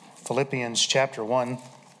Philippians chapter 1.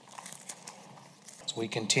 As we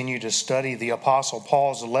continue to study the Apostle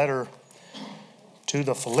Paul's letter to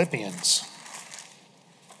the Philippians,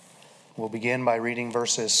 we'll begin by reading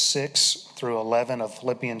verses 6 through 11 of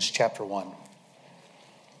Philippians chapter 1.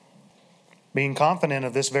 Being confident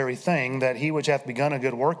of this very thing, that he which hath begun a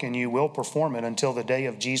good work in you will perform it until the day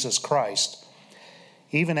of Jesus Christ.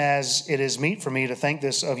 Even as it is meet for me to think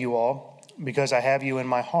this of you all, because I have you in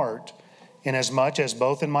my heart, inasmuch as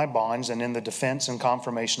both in my bonds and in the defense and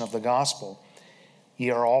confirmation of the gospel, ye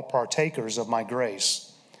are all partakers of my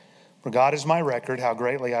grace. For God is my record, how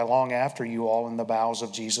greatly I long after you all in the bowels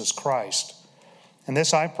of Jesus Christ. And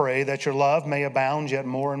this I pray, that your love may abound yet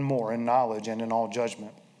more and more in knowledge and in all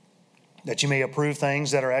judgment, that you may approve things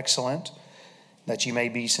that are excellent, that you may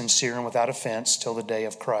be sincere and without offense till the day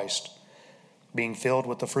of Christ, being filled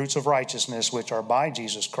with the fruits of righteousness which are by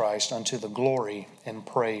Jesus Christ unto the glory and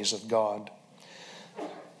praise of God.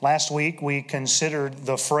 Last week we considered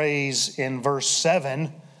the phrase in verse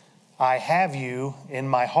 7, I have you in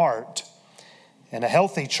my heart. And a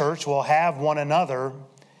healthy church will have one another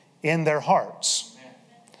in their hearts.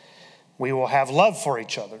 We will have love for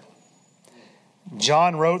each other.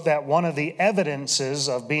 John wrote that one of the evidences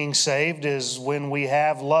of being saved is when we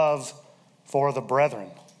have love for the brethren.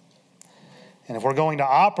 And if we're going to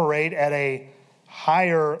operate at a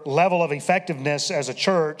higher level of effectiveness as a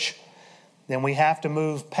church, then we have to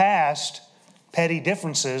move past petty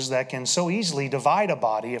differences that can so easily divide a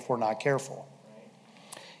body if we're not careful.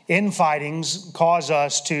 Infightings cause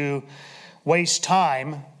us to waste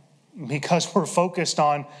time because we're focused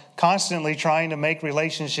on constantly trying to make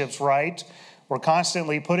relationships right. We're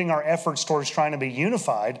constantly putting our efforts towards trying to be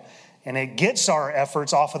unified, and it gets our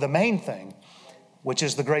efforts off of the main thing, which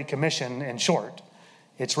is the Great Commission in short.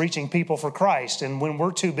 It's reaching people for Christ. And when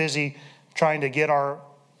we're too busy trying to get our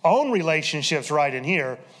own relationships right in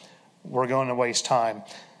here, we're going to waste time.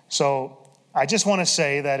 So I just want to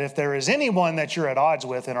say that if there is anyone that you're at odds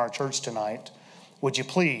with in our church tonight, would you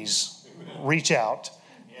please reach out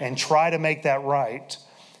and try to make that right?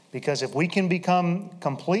 Because if we can become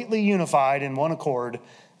completely unified in one accord,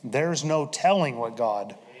 there's no telling what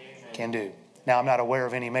God can do. Now, I'm not aware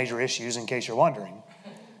of any major issues in case you're wondering,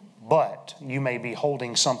 but you may be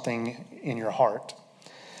holding something in your heart.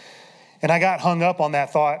 And I got hung up on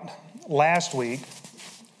that thought last week.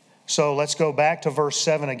 So let's go back to verse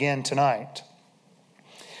 7 again tonight.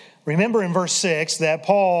 Remember in verse 6 that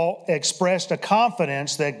Paul expressed a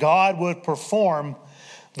confidence that God would perform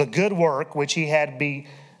the good work which he had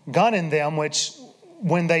begun in them, which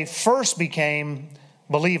when they first became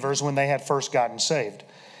believers, when they had first gotten saved.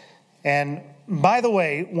 And by the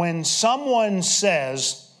way, when someone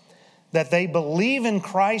says that they believe in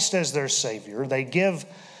Christ as their Savior, they give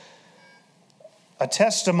a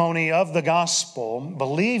testimony of the gospel,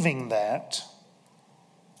 believing that,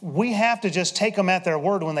 we have to just take them at their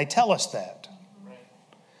word when they tell us that.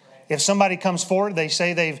 If somebody comes forward, they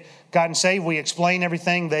say they've gotten saved, we explain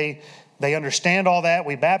everything, they understand all that,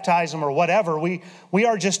 we baptize them or whatever, we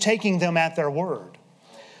are just taking them at their word.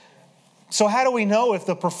 So how do we know if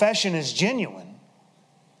the profession is genuine?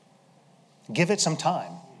 Give it some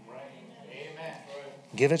time.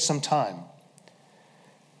 Give it some time.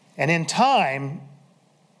 And in time,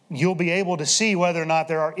 you'll be able to see whether or not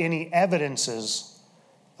there are any evidences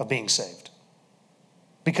of being saved.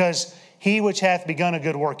 Because he which hath begun a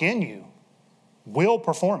good work in you will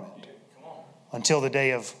perform it until the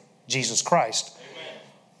day of Jesus Christ. Amen.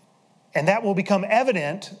 And that will become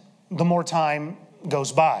evident the more time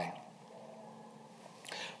goes by.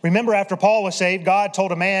 Remember, after Paul was saved, God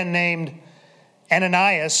told a man named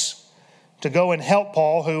Ananias to go and help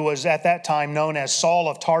Paul, who was at that time known as Saul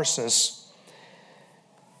of Tarsus.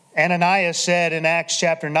 Ananias said in Acts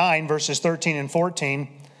chapter 9, verses 13 and 14,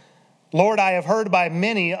 Lord, I have heard by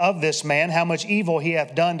many of this man how much evil he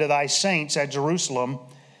hath done to thy saints at Jerusalem.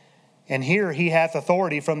 And here he hath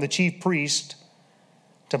authority from the chief priest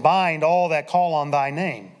to bind all that call on thy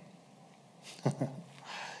name.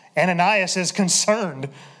 Ananias is concerned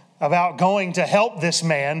about going to help this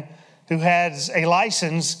man who has a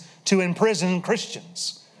license to imprison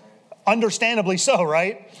Christians. Understandably so,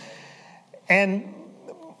 right? And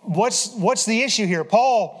what's the issue here?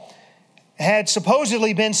 Paul had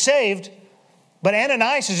supposedly been saved, but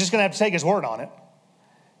Ananias is just going to have to take his word on it.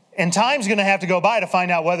 And time's going to have to go by to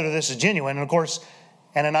find out whether this is genuine. And of course,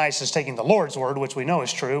 Ananias is taking the Lord's word, which we know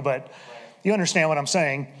is true, but you understand what I'm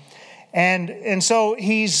saying. And so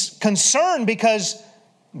he's concerned because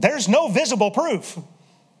there's no visible proof.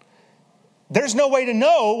 There's no way to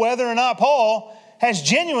know whether or not Paul has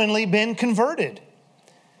genuinely been converted.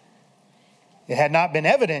 It had not been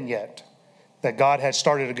evident yet. that God had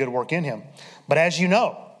started a good work in him. But as you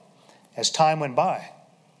know, as time went by,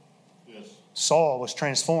 Saul was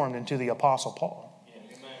transformed into the Apostle Paul.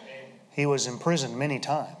 He was imprisoned many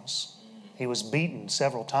times. He was beaten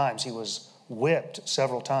several times. He was whipped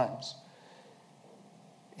several times.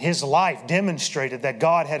 His life demonstrated that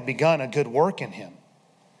God had begun a good work in him.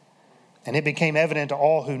 And it became evident to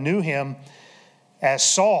all who knew him as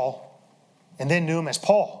Saul and then knew him as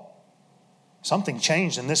Paul. Something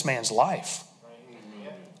changed in this man's life.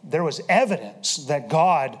 There was evidence that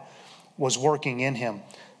God was working in him.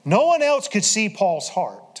 No one else could see Paul's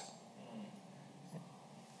heart,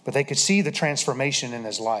 but they could see the transformation in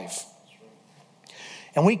his life.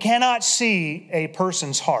 And we cannot see a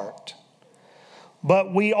person's heart,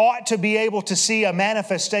 but we ought to be able to see a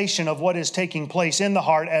manifestation of what is taking place in the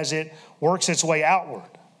heart as it works its way outward.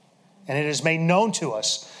 And it is made known to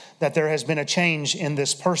us that there has been a change in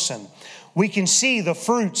this person. We can see the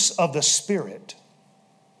fruits of the Spirit.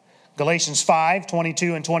 Galatians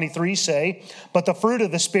 5:22 and 23 say, "But the fruit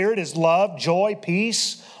of the Spirit is love, joy,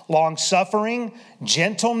 peace, long-suffering,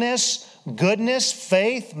 gentleness, goodness,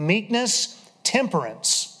 faith, meekness,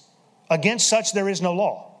 temperance. Against such there is no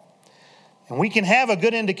law." And we can have a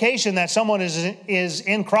good indication that someone is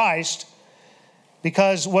in Christ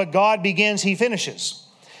because what God begins, He finishes.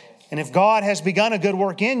 And if God has begun a good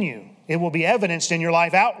work in you, it will be evidenced in your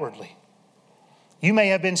life outwardly. You may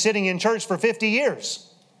have been sitting in church for 50 years.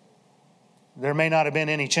 There may not have been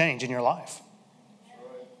any change in your life.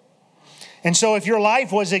 And so if your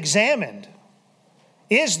life was examined,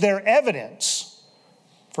 is there evidence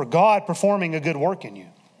for God performing a good work in you?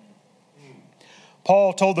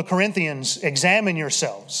 Paul told the Corinthians, "Examine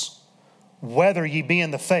yourselves, whether ye be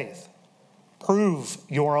in the faith. Prove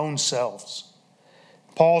your own selves."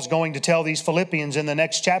 Paul's going to tell these Philippians in the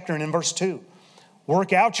next chapter and in verse 2,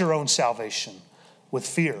 "Work out your own salvation with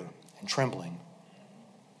fear and trembling."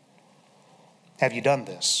 Have you done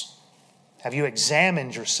this? Have you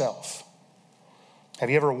examined yourself? Have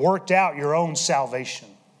you ever worked out your own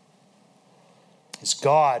salvation? Is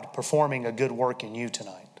God performing a good work in you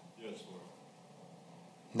tonight? Yes, Lord.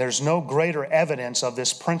 There's no greater evidence of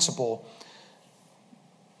this principle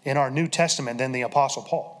in our New Testament than the Apostle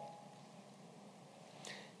Paul.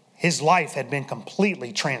 His life had been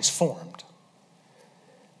completely transformed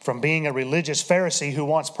from being a religious Pharisee who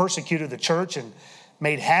once persecuted the church and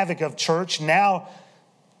made havoc of church, now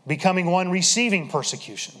becoming one receiving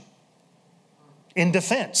persecution in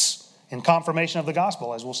defense, in confirmation of the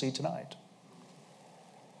gospel, as we'll see tonight.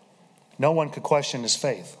 No one could question his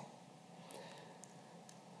faith.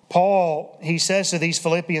 Paul, he says to these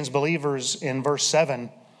Philippians believers in verse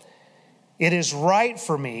 7, "It is right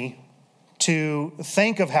for me to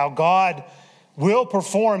think of how God will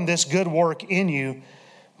perform this good work in you,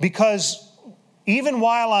 because even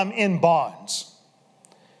while I'm in bonds,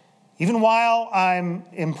 even while I'm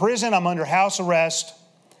in prison, I'm under house arrest,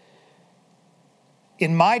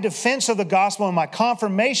 in my defense of the gospel and my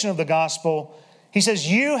confirmation of the gospel," he says,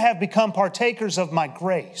 "you have become partakers of my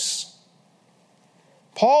grace."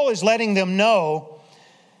 Paul is letting them know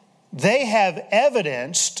they have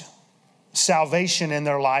evidenced salvation in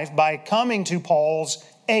their life by coming to Paul's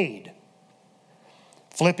aid.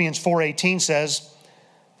 Philippians 4:18 says,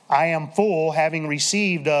 "I am full, having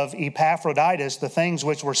received of Epaphroditus the things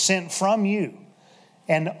which were sent from you,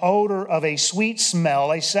 an odor of a sweet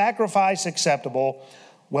smell, a sacrifice acceptable,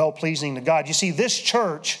 well-pleasing to God." You see, this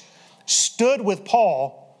church stood with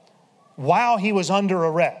Paul while he was under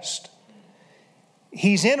arrest.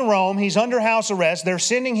 He's in Rome, he's under house arrest, they're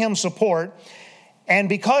sending him support, and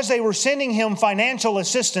because they were sending him financial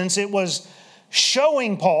assistance, it was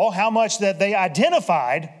showing Paul how much that they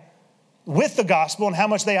identified with the gospel and how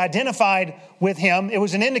much they identified with him. It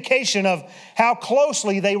was an indication of how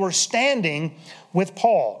closely they were standing with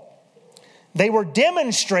Paul. They were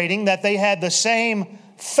demonstrating that they had the same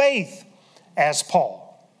faith as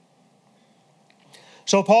Paul.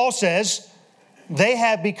 So Paul says, they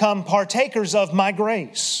have become partakers of my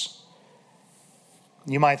grace.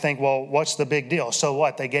 You might think, well, what's the big deal? So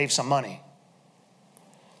what? They gave some money.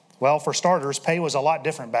 Well, for starters, pay was a lot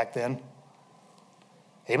different back then.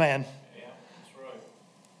 Amen. Yeah, that's right.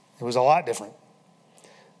 It was a lot different.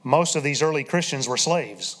 Most of these early Christians were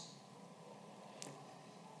slaves.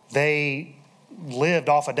 They lived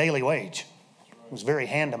off a daily wage. It was very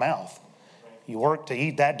hand to mouth. You worked to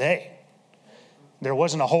eat that day. There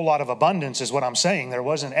wasn't a whole lot of abundance, is what I'm saying. There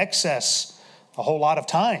wasn't excess a whole lot of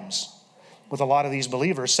times with a lot of these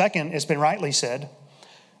believers. Second, it's been rightly said,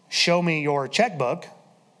 show me your checkbook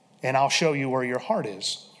and I'll show you where your heart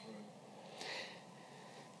is.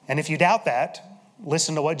 And if you doubt that,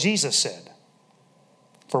 listen to what Jesus said.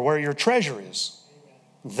 For where your treasure is,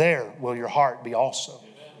 there will your heart be also.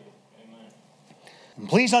 And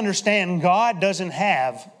please understand, God doesn't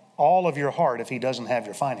have all of your heart if He doesn't have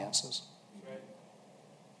your finances.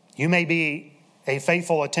 You may be a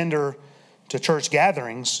faithful attender to church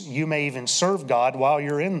gatherings. You may even serve God while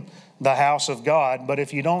you're in the house of God. But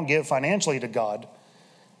if you don't give financially to God,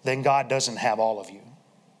 then God doesn't have all of you.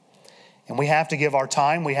 And we have to give our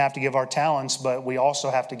time, we have to give our talents, but we also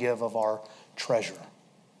have to give of our treasure.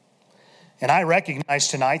 And I recognize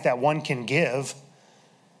tonight that one can give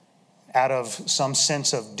out of some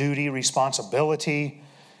sense of duty, responsibility,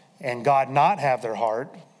 and God not have their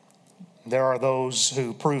heart. There are those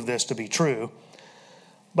who prove this to be true.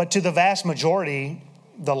 But to the vast majority,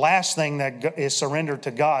 the last thing that is surrendered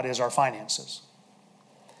to God is our finances.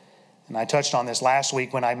 And I touched on this last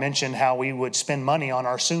week when I mentioned how we would spend money on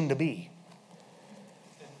our soon-to-be.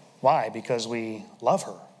 Why? Because we love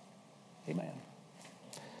her. Amen.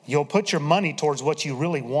 You'll put your money towards what you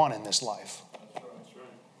really want in this life.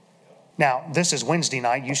 Now, this is Wednesday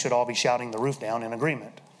night. You should all be shouting the roof down in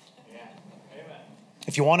agreement.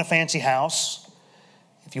 If you want a fancy house,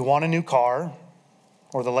 if you want a new car,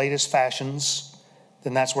 or the latest fashions,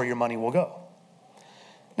 then that's where your money will go.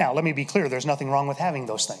 Now, let me be clear. There's nothing wrong with having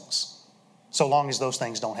those things, so long as those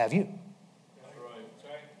things don't have you. That's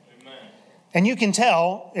right. Amen. And you can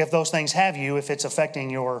tell if those things have you, if it's affecting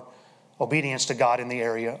your obedience to God in the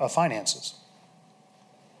area of finances.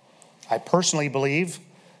 I personally believe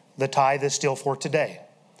the tithe is still for today.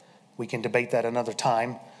 We can debate that another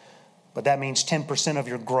time, but that means 10% of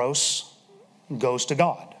your gross goes to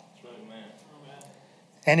God.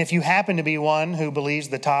 And if you happen to be one who believes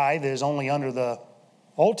the tithe is only under the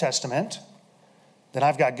Old Testament, then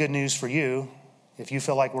I've got good news for you. If you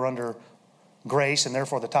feel like we're under grace and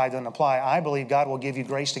therefore the tithe doesn't apply, I believe God will give you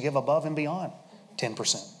grace to give above and beyond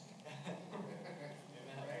 10%.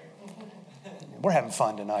 We're having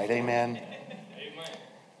fun tonight, amen.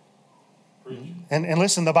 And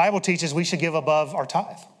listen, the Bible teaches we should give above our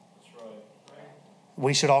tithe.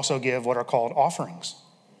 We should also give what are called offerings.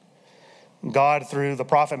 God, through the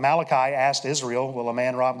prophet Malachi, asked Israel, will a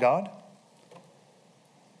man rob God?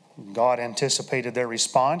 God anticipated their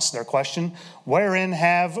response, their question, wherein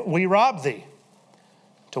have we robbed thee?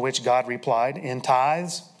 To which God replied, in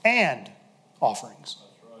tithes and offerings.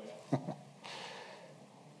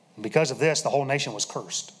 Because of this, the whole nation was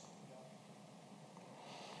cursed.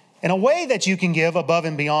 And a way that you can give above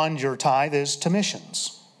and beyond your tithe is to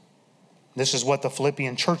missions. This is what the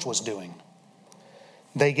Philippian church was doing.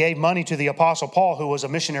 They gave money to the Apostle Paul, who was a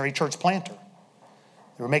missionary church planter.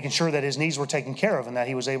 They were making sure that his needs were taken care of and that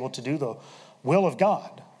he was able to do the will of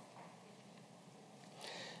God.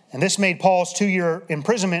 And this made Paul's 2-year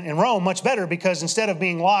imprisonment in Rome much better, because instead of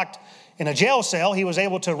being locked in a jail cell, he was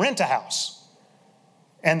able to rent a house.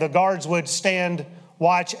 And the guards would stand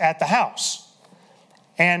watch at the house.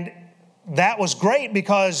 And that was great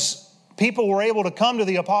because people were able to come to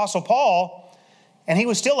the Apostle Paul and he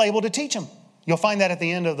was still able to teach them. You'll find that at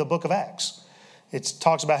the end of the book of Acts. It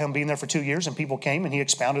talks about him being there for 2 years and people came and he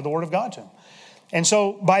expounded the word of God to them. And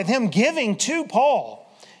so by them giving to Paul,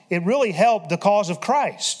 it really helped the cause of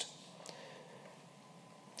Christ.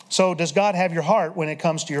 So does God have your heart when it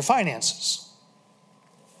comes to your finances?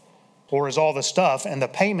 Or is all the stuff and the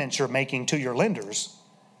payments you're making to your lenders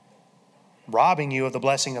robbing you of the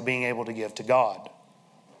blessing of being able to give to God?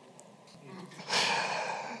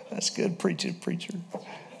 That's good preaching, preacher.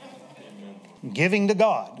 Giving to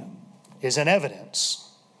God is an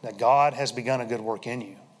evidence that God has begun a good work in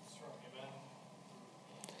you.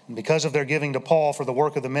 And because of their giving to Paul for the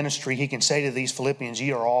work of the ministry, he can say to these Philippians,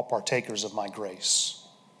 ye are all partakers of my grace.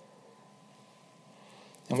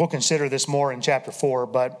 And we'll consider this more in chapter 4,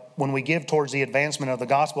 but when we give towards the advancement of the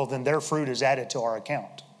gospel, then their fruit is added to our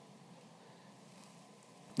account.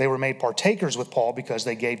 They were made partakers with Paul because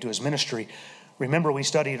they gave to his ministry. Remember, we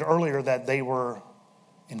studied earlier that they were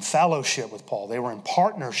in fellowship with Paul. They were in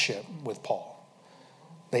partnership with Paul.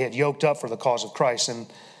 They had yoked up for the cause of Christ. And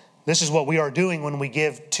this is what we are doing when we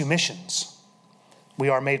give to missions. We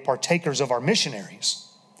are made partakers of our missionaries,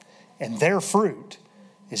 and their fruit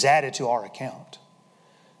is added to our account.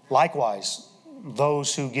 Likewise,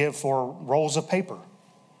 those who give for rolls of paper,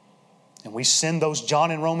 and we send those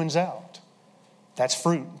John and Romans out, that's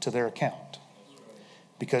fruit to their account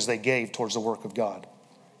because they gave towards the work of God.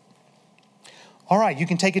 All right, you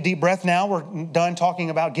can take a deep breath now. We're done talking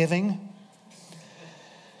about giving.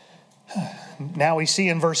 Now we see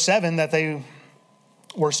in verse 7 that they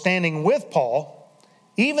were standing with Paul,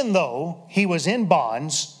 even though he was in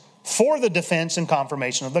bonds for the defense and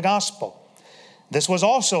confirmation of the gospel. This was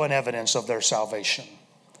also an evidence of their salvation.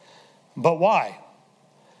 But why?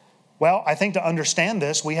 Well, I think to understand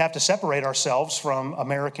this, we have to separate ourselves from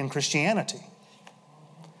American Christianity.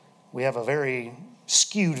 We have a very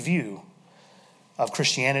skewed view of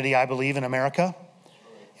Christianity, I believe, in America.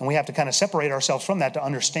 And we have to kind of separate ourselves from that to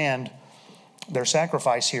understand their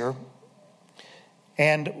sacrifice here.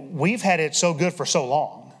 And we've had it so good for so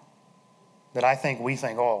long that I think we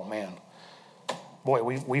think, oh man, boy,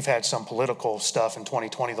 we've had some political stuff in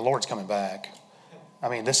 2020. The Lord's coming back. I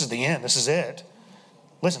mean, this is the end. This is it.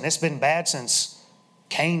 Listen, it's been bad since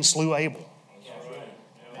Cain slew Abel.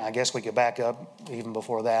 I guess we could back up even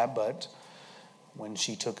before that, but when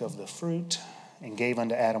she took of the fruit and gave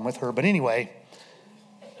unto Adam with her. But anyway,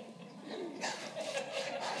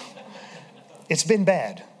 it's been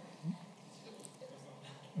bad.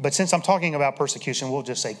 But since I'm talking about persecution, we'll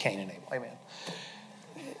just say Cain and Abel. Amen.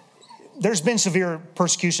 There's been severe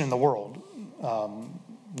persecution in the world,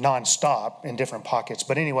 nonstop in different pockets.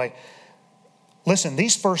 But anyway, listen,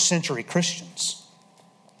 these first century Christians,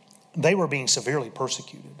 they were being severely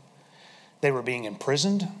persecuted. They were being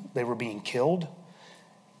imprisoned. They were being killed.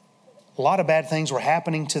 A lot of bad things were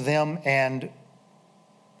happening to them, and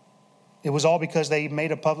it was all because they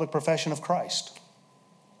made a public profession of Christ.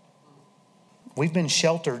 We've been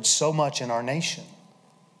sheltered so much in our nation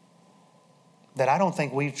that I don't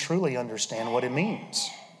think we truly understand what it means.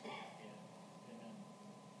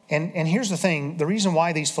 And here's the thing, the reason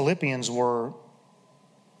why these Philippians were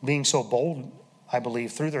being so bold, I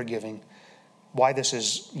believe, through their giving, why this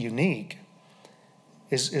is unique,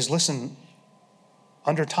 is listen,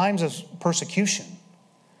 under times of persecution,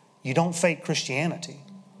 you don't fake Christianity.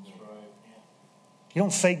 You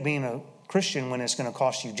don't fake being a Christian when it's going to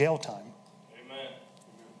cost you jail time.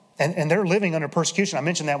 And they're living under persecution. I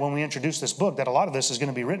mentioned that when we introduced this book, that a lot of this is going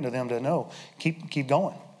to be written to them to know, keep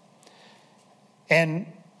going. And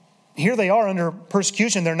here they are under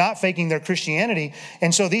persecution. They're not faking their Christianity.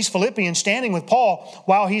 And so these Philippians standing with Paul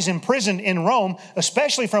while he's imprisoned in Rome,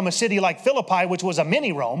 especially from a city like Philippi, which was a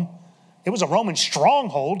mini Rome. It was a Roman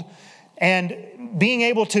stronghold. And being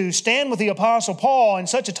able to stand with the Apostle Paul in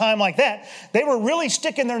such a time like that, they were really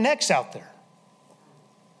sticking their necks out there.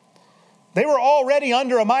 They were already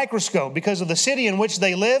under a microscope because of the city in which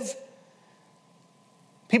they live.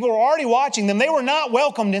 People were already watching them. They were not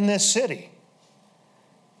welcomed in this city.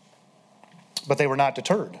 But they were not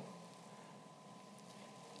deterred.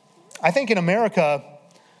 I think in America,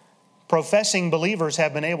 professing believers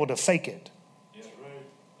have been able to fake it. That's right.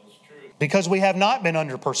 That's true. Because we have not been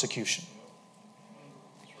under persecution.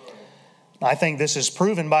 That's right. I think this is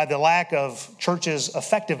proven by the lack of church's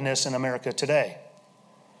effectiveness in America today.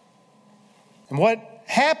 And what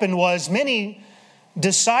happened was many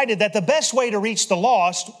decided that the best way to reach the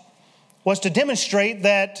lost was to demonstrate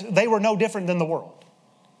that they were no different than the world.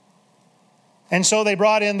 And so they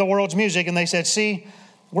brought in the world's music and they said, see,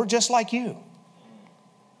 we're just like you.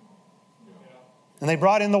 And they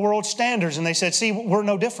brought in the world's standards and they said, see, we're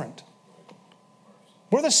no different.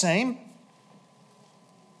 We're the same.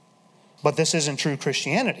 But this isn't true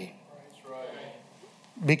Christianity.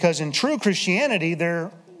 Because in true Christianity,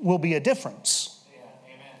 there will be a difference.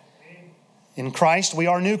 In Christ, we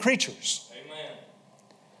are new creatures. Amen.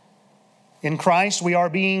 In Christ, we are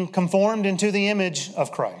being conformed into the image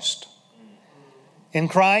of Christ. In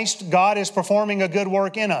Christ, God is performing a good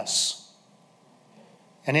work in us.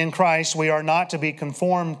 And in Christ, we are not to be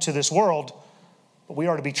conformed to this world, but we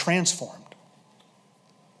are to be transformed.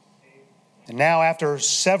 And now, after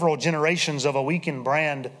several generations of a weakened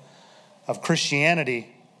brand of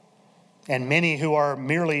Christianity, and many who are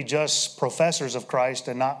merely just professors of Christ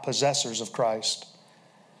and not possessors of Christ,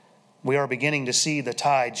 we are beginning to see the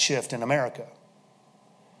tide shift in America.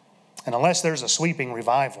 And unless there's a sweeping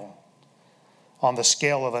revival on the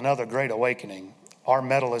scale of another great awakening, our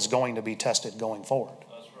mettle is going to be tested going forward.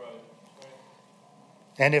 That's right.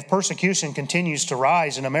 And if persecution continues to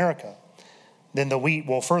rise in America, then the wheat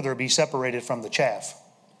will further be separated from the chaff.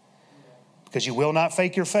 Because you will not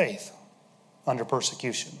fake your faith under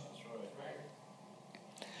persecution.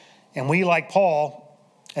 And we, like Paul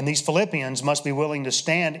and these Philippians, must be willing to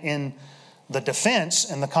stand in the defense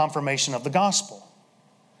and the confirmation of the gospel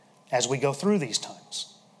as we go through these times.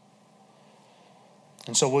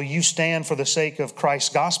 And so will you stand for the sake of Christ's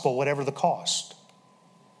gospel, whatever the cost?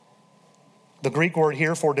 The Greek word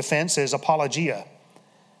here for defense is apologia.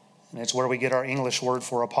 And it's where we get our English word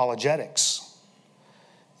for apologetics.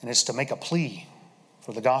 And it's to make a plea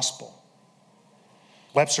for the gospel.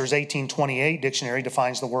 Webster's 1828 dictionary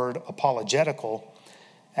defines the word apologetical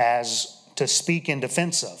as to speak in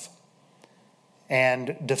defense of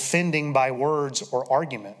and defending by words or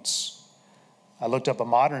arguments. I looked up a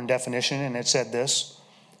modern definition and it said this: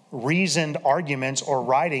 reasoned arguments or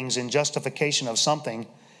writings in justification of something,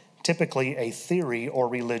 typically a theory or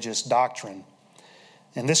religious doctrine.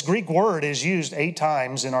 And this Greek word is used 8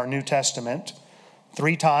 times in our New Testament.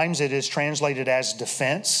 3 times it is translated as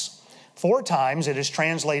defense. 4 times it is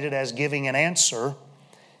translated as giving an answer.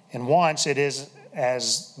 And once it is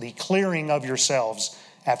as the clearing of yourselves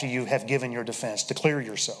after you have given your defense, to clear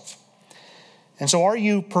yourself. And so are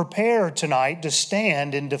you prepared tonight to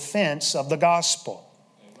stand in defense of the gospel?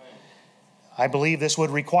 Amen. I believe this would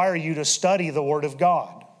require you to study the Word of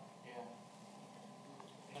God. Yeah.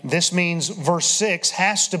 This means verse 6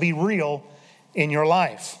 has to be real in your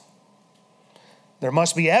life. There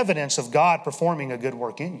must be evidence of God performing a good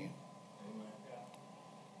work in you. Amen.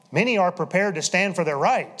 Many are prepared to stand for their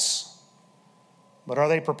rights, but are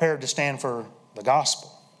they prepared to stand for the gospel?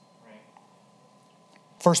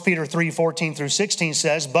 1 Peter 3:14 through 16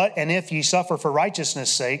 says, "But, and if ye suffer for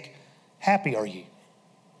righteousness' sake, happy are ye.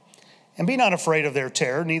 And be not afraid of their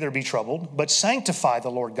terror, neither be troubled, but sanctify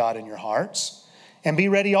the Lord God in your hearts, and be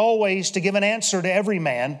ready always to give an answer to every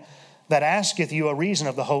man that asketh you a reason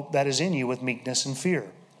of the hope that is in you with meekness and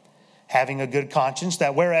fear, having a good conscience,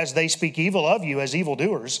 that whereas they speak evil of you as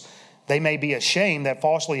evildoers, they may be ashamed that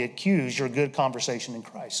falsely accuse your good conversation in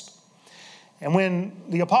Christ." And when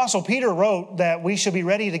the Apostle Peter wrote that we should be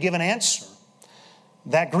ready to give an answer,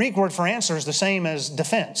 that Greek word for answer is the same as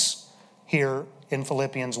defense here in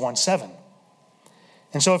Philippians 1:7.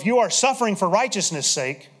 And so if you are suffering for righteousness'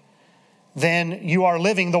 sake, then you are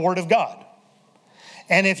living the Word of God.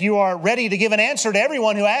 And if you are ready to give an answer to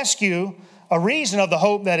everyone who asks you a reason of the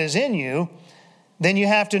hope that is in you, then you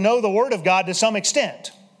have to know the Word of God to some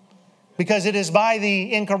extent, because it is by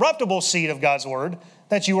the incorruptible seed of God's Word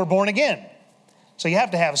that you were born again. So you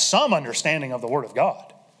have to have some understanding of the Word of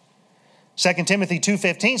God. 2 Timothy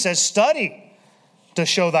 2:15 says, "Study to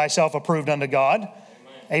show thyself approved unto God, Amen.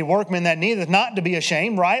 A workman that needeth not to be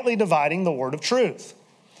ashamed, rightly dividing the word of truth."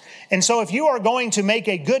 And so if you are going to make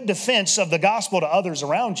a good defense of the gospel to others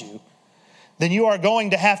around you, then you are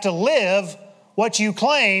going to have to live what you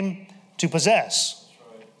claim to possess.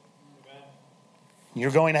 That's right. Amen.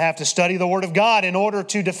 You're going to have to study the Word of God in order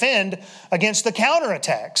to defend against the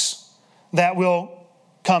counterattacks that will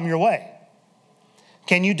come your way.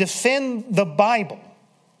 Can you defend the Bible?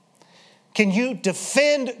 Can you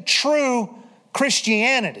defend true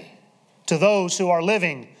Christianity to those who are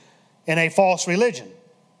living in a false religion?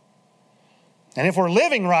 And if we're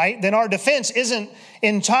living right, then our defense isn't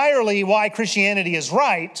entirely why Christianity is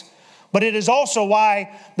right, but it is also why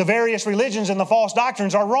the various religions and the false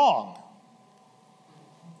doctrines are wrong.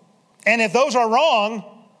 And if those are wrong,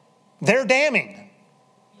 they're damning.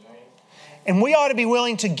 And we ought to be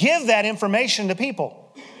willing to give that information to people.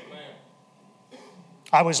 Amen.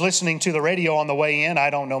 I was listening to the radio on the way in. I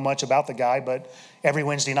don't know much about the guy, but every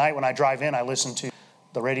Wednesday night when I drive in, I listen to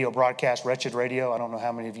the radio broadcast, Wretched Radio. I don't know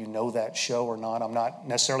how many of you know that show or not. I'm not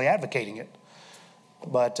necessarily advocating it,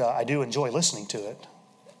 but I do enjoy listening to it.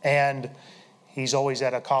 And he's always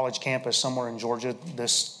at a college campus somewhere in Georgia.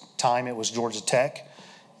 This time it was Georgia Tech.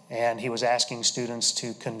 And he was asking students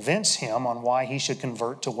to convince him on why he should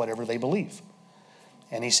convert to whatever they believe.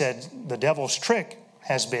 And he said, the devil's trick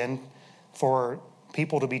has been for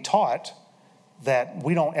people to be taught that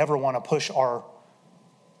we don't ever want to push our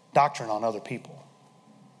doctrine on other people.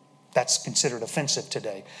 That's considered offensive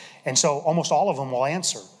today. And so almost all of them will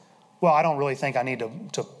answer, well, I don't really think I need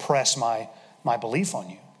to press my belief on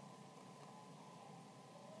you.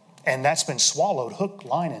 And that's been swallowed hook,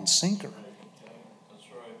 line, and sinker.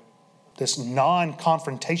 This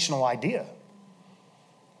non-confrontational idea.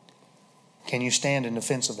 Can you stand in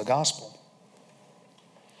defense of the gospel?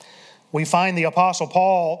 We find the Apostle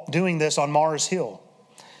Paul doing this on Mars Hill.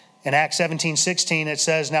 In Acts 17:16, it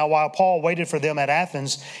says, "Now while Paul waited for them at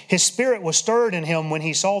Athens, his spirit was stirred in him when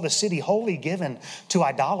he saw the city wholly given to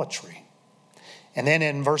idolatry." And then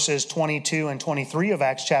in verses 22 and 23 of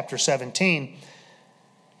Acts chapter 17,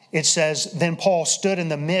 it says, "Then Paul stood in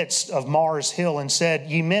the midst of Mars Hill and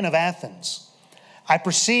said, Ye men of Athens, I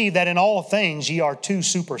perceive that in all things ye are too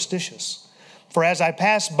superstitious. For as I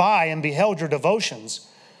passed by and beheld your devotions,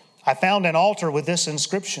 I found an altar with this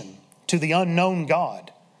inscription, To the unknown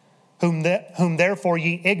God, whom therefore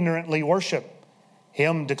ye ignorantly worship.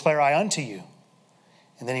 Him declare I unto you."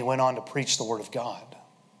 And then he went on to preach the word of God.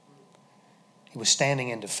 He was standing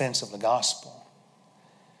in defense of the gospel.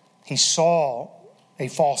 He saw a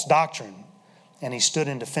false doctrine, and he stood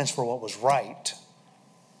in defense for what was right.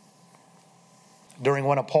 During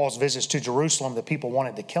one of Paul's visits to Jerusalem, the people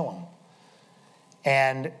wanted to kill him.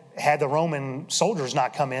 And had the Roman soldiers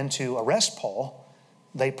not come in to arrest Paul,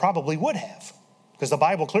 they probably would have, because the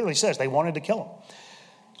Bible clearly says they wanted to kill him.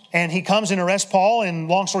 And he comes and arrests Paul. And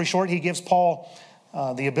long story short, he gives Paul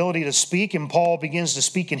the ability to speak. And Paul begins to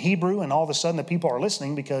speak in Hebrew. And all of a sudden the people are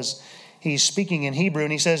listening because he's speaking in Hebrew.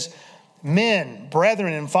 And he says, "Men,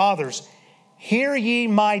 brethren, and fathers, hear ye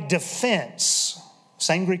my defense."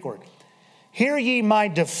 Same Greek word. "Hear ye my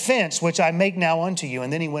defense, which I make now unto you."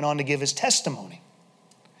 And then he went on to give his testimony.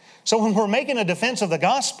 So when we're making a defense of the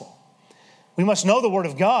gospel, we must know the word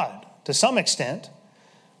of God to some extent.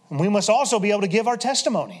 And we must also be able to give our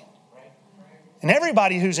testimony. And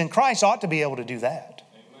everybody who's in Christ ought to be able to do that.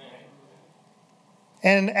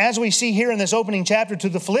 And as we see here in this opening chapter to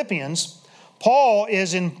the Philippians, Paul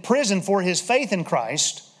is in prison for his faith in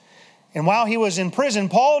Christ. And while he was in prison,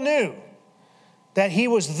 Paul knew that he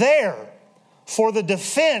was there for the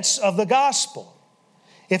defense of the gospel.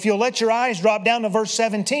 If you'll let your eyes drop down to verse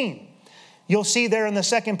 17, you'll see there in the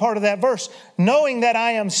second part of that verse, "Knowing that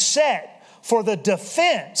I am set for the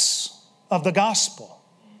defense of the gospel."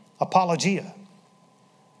 Apologia.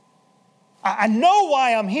 I know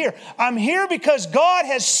why I'm here. I'm here because God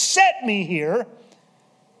has set me here,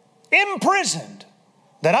 imprisoned,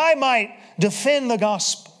 that I might defend the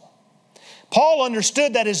gospel. Paul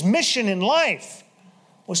understood that his mission in life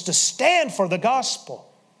was to stand for the gospel.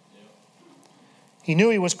 He knew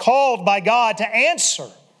he was called by God to answer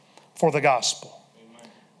for the gospel.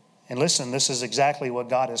 And listen, this is exactly what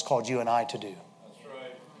God has called you and I to do. That's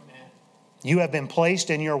right. Amen. You have been placed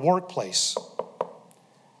in your workplace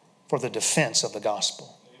for the defense of the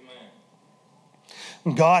gospel.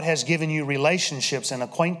 Amen. God has given you relationships and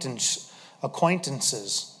acquaintances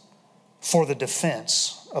for the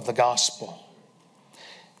defense of the gospel.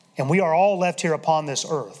 And we are all left here upon this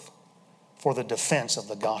earth for the defense of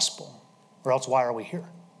the gospel. Or else why are we here?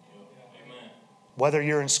 Amen. Whether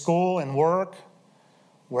you're in school and work,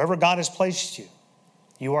 wherever God has placed you,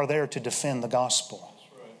 you are there to defend the gospel.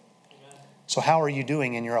 That's right. Amen. So how are you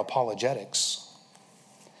doing in your apologetics?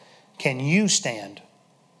 Can you stand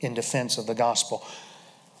in defense of the gospel?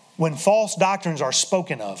 When false doctrines are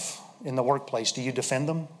spoken of in the workplace, do you defend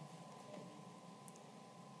them?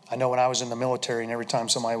 I know when I was in the military and every time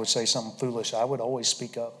somebody would say something foolish, I would always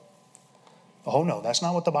speak up. Oh no, that's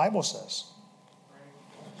not what the Bible says.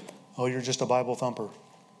 Oh, you're just a Bible thumper.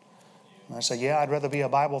 And I say, yeah, I'd rather be a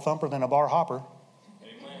Bible thumper than a bar hopper.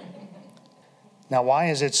 Amen. Now, why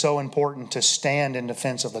is it so important to stand in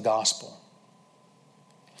defense of the gospel?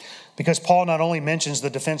 Because Paul not only mentions the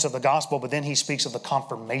defense of the gospel, but then he speaks of the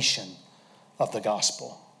confirmation of the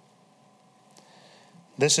gospel.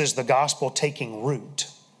 This is the gospel taking root.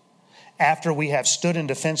 After we have stood in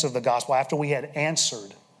defense of the gospel, after we had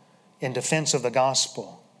answered in defense of the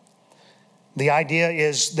gospel, the idea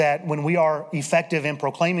is that when we are effective in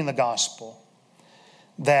proclaiming the gospel,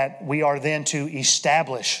 that we are then to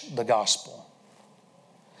establish the gospel.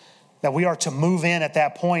 That we are to move in at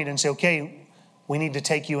that point and say, okay, we need to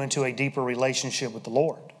take you into a deeper relationship with the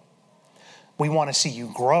Lord. We want to see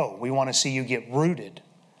you grow. We want to see you get rooted.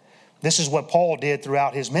 This is what Paul did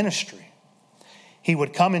throughout his ministry. He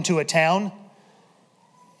would come into a town.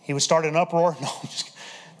 He would start an uproar. No, I'm just kidding.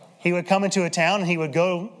 He would come into a town and he would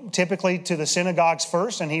go typically to the synagogues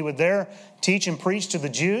first, and he would there teach and preach to the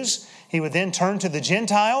Jews. He would then turn to the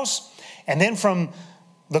Gentiles. And then from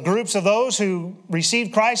the groups of those who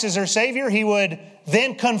received Christ as their Savior, he would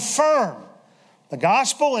then confirm the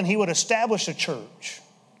gospel and he would establish a church.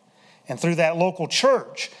 And through that local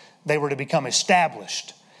church, they were to become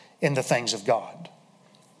established in the things of God.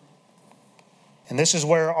 And this is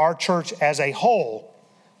where our church as a whole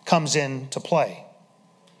comes into play.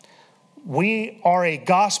 We are a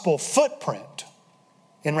gospel footprint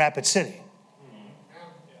in Rapid City.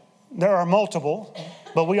 There are multiple,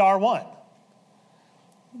 but we are one.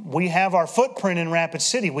 We have our footprint in Rapid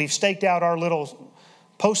City. We've staked out our little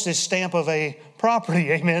postage stamp of a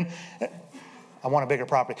property. Amen. I want a bigger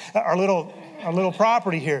property. Our little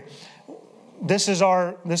property here. This is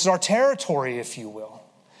our territory, if you will.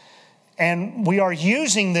 And we are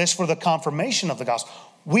using this for the confirmation of the gospel.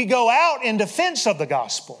 We go out in defense of the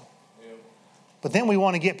gospel. But then we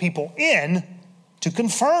want to get people in to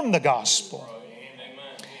confirm the gospel.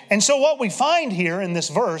 And so what we find here in this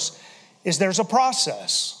verse is there's a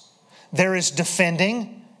process. There is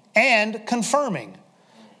defending and confirming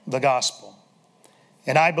the gospel.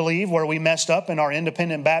 And I believe where we messed up in our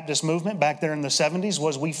independent Baptist movement back there in the 70s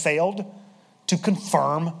was we failed to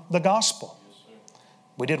confirm the gospel.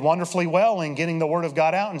 We did wonderfully well in getting the word of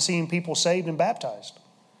God out and seeing people saved and baptized.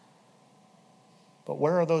 But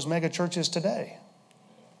where are those mega churches today?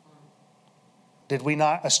 Did we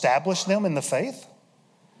not establish them in the faith?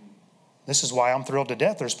 This is why I'm thrilled to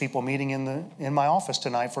death. There's people meeting in my office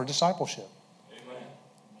tonight for discipleship. Amen.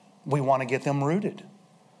 We want to get them rooted.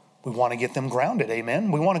 We want to get them grounded,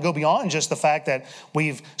 amen? We want to go beyond just the fact that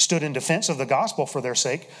we've stood in defense of the gospel for their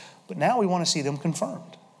sake, but now we want to see them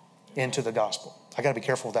confirmed into the gospel. I got to be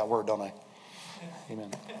careful with that word, don't I?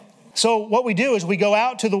 Amen. So what we do is we go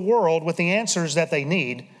out to the world with the answers that they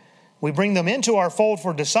need. We bring them into our fold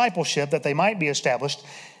for discipleship that they might be established.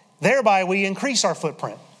 Thereby we increase our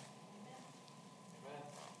footprint.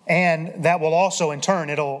 And that will also, in turn,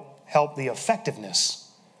 it'll help the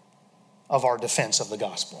effectiveness of our defense of the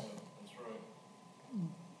gospel. That's right.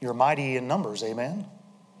 You're mighty in numbers, amen?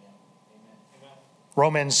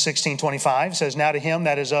 Romans 16:25 says, now to him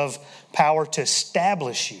that is of power to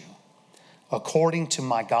establish you according to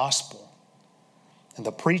my gospel and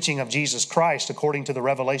the preaching of Jesus Christ according to the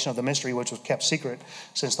revelation of the mystery which was kept secret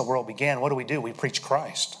since the world began. What do? We preach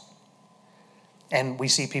Christ. And we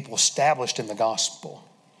see people established in the gospel.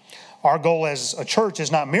 Our goal as a church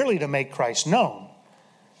is not merely to make Christ known,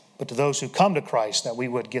 but to those who come to Christ, that we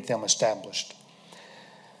would get them established.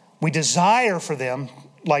 We desire for them,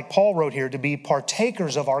 like Paul wrote here, to be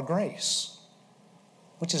partakers of our grace,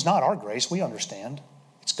 which is not our grace, we understand.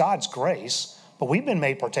 It's God's grace, but we've been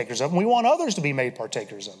made partakers of it, and we want others to be made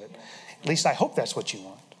partakers of it. At least I hope that's what you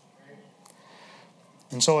want.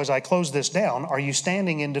 And so as I close this down, are you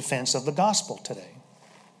standing in defense of the gospel today?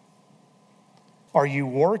 Are you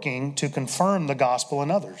working to confirm the gospel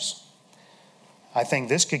in others? I think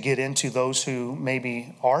this could get into those who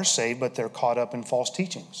maybe are saved, but they're caught up in false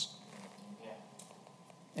teachings.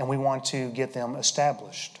 And we want to get them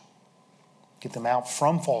established, get them out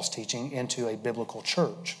from false teaching into a biblical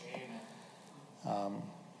church.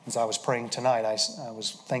 As I was praying tonight, I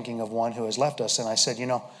was thinking of one who has left us, and I said,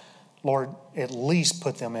 Lord, at least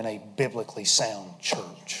put them in a biblically sound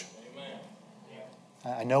church.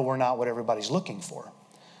 I know we're not what everybody's looking for,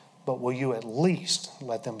 but will you at least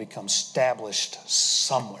let them become established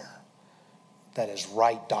somewhere that is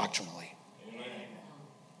right doctrinally? Amen.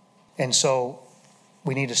 And so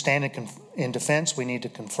we need to stand in defense. We need to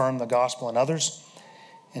confirm the gospel in others.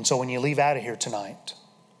 And so when you leave out of here tonight,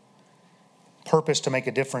 purpose to make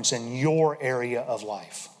a difference in your area of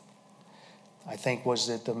life. I think was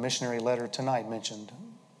it the missionary letter tonight mentioned,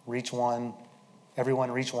 reach one, everyone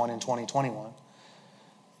reach one in 2021.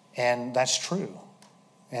 And that's true.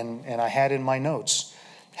 And I had in my notes,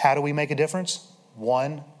 how do we make a difference?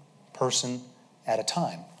 One person at a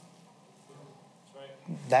time.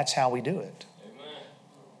 That's how we do it. Amen.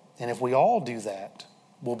 And if we all do that,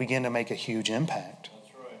 we'll begin to make a huge impact.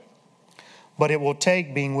 That's right. But it will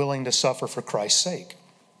take being willing to suffer for Christ's sake.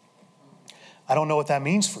 I don't know what that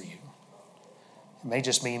means for you. It may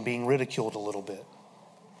just mean being ridiculed a little bit.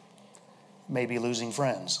 Maybe losing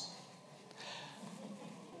friends.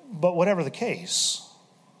 But whatever the case,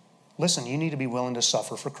 listen, you need to be willing to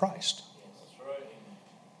suffer for Christ. That's right.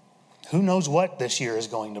 Who knows what this year is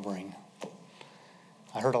going to bring?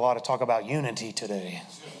 I heard a lot of talk about unity today.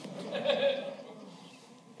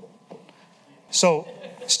 So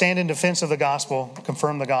stand in defense of the gospel,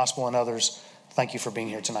 confirm the gospel in others. Thank you for being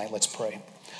here tonight. Let's pray.